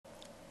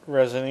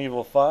Resident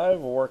Evil 5.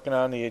 We're working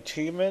on the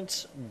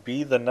achievements.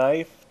 Be the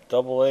Knife,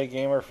 AA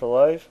gamer for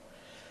life.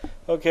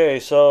 Okay,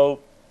 so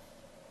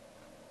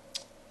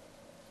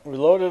we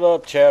loaded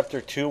up chapter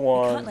We can't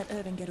 2-1, let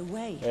Irving get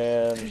away.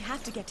 and We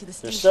have to get to the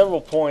station. there's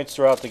several points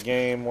throughout the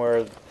game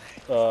where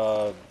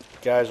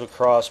guys with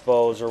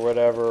crossbows or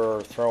whatever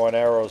are throwing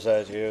arrows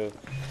at you.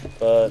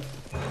 But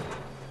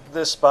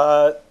this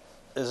spot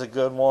is a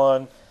good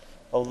one,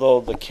 although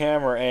the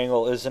camera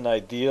angle isn't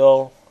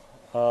ideal.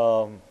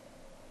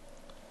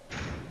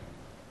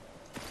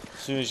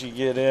 As soon as you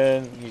get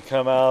in, you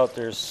come out,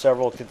 there's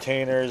several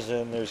containers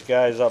and there's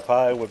guys up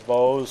high with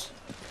bows,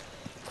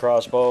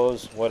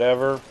 crossbows,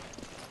 whatever.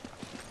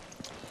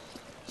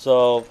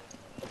 So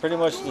I pretty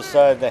much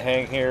decided to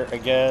hang here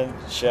again.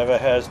 Sheva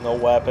has no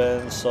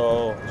weapons,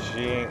 so she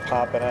ain't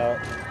popping out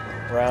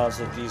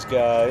rounds at these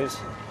guys.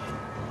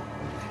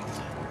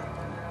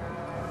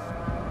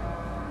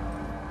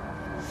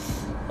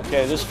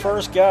 Okay, this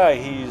first guy,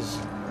 he's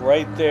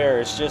right there.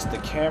 It's just the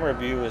camera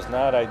view is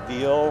not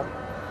ideal.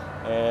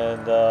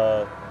 And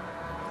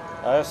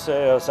I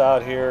say I was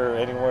out here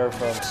anywhere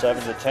from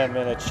 7 to 10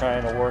 minutes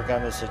trying to work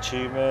on this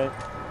achievement.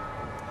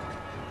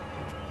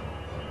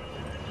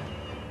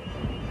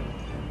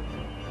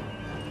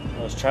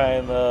 I was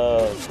trying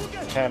to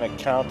kind of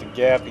count the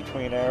gap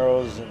between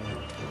arrows,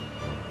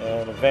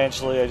 and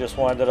eventually I just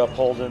wound up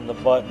holding the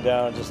button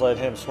down, just let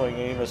him swing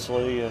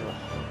aimlessly and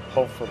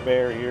hope for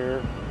bear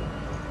here.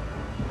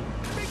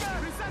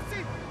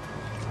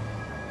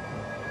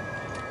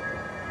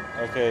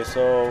 Okay,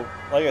 so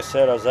like I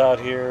said, I was out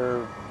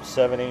here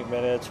 7-8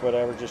 minutes,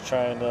 whatever, just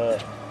trying to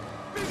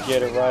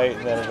get it right,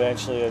 and then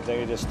eventually I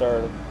think I just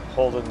started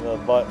holding the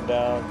button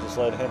down, just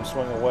let him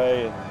swing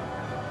away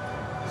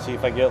and see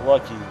if I get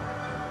lucky.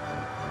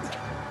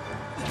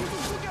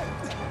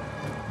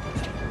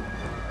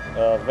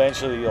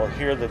 Eventually you'll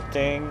hear the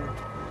ding,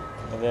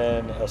 and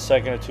then a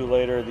second or two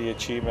later the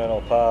achievement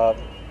will pop.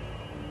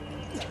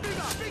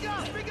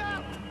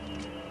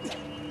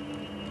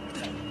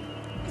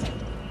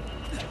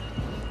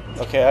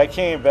 Okay, I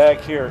came back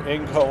here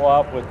in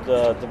co-op with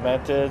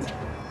Demented,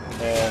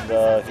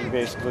 and he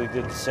basically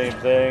did the same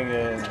thing,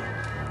 and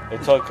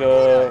it took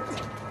a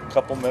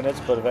couple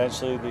minutes, but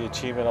eventually the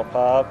achievement will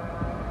pop.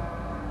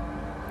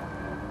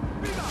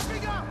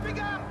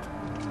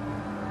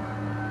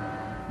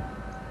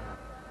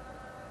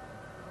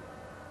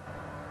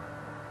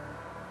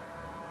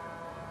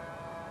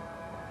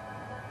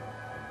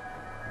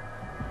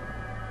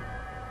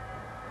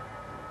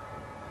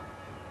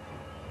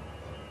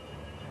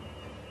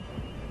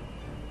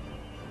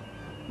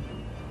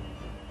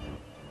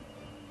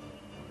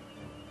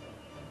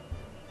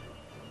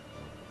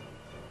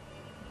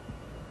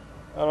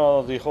 I don't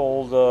know,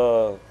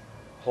 the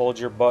hold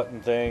your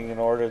button thing in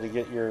order to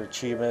get your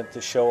achievement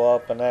to show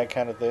up and that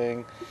kind of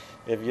thing.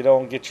 If you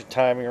don't get your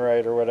timing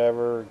right or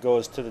whatever, it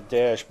goes to the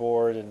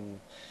dashboard, and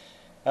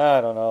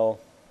I don't know.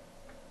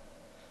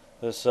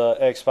 This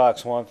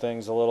Xbox One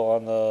thing's a little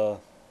on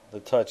the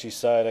touchy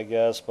side, I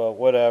guess, but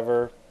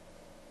whatever.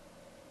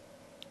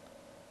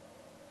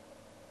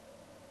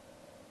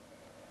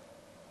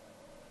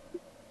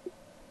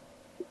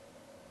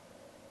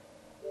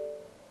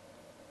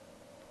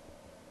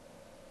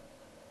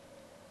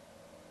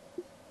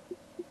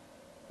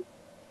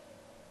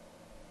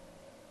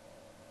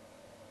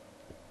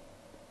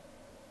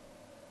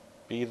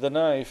 Be the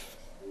knife.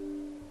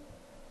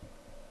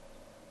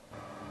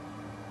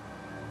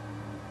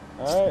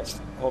 Alright,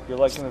 hope you're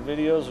liking the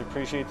videos. We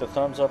appreciate the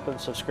thumbs up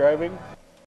and subscribing.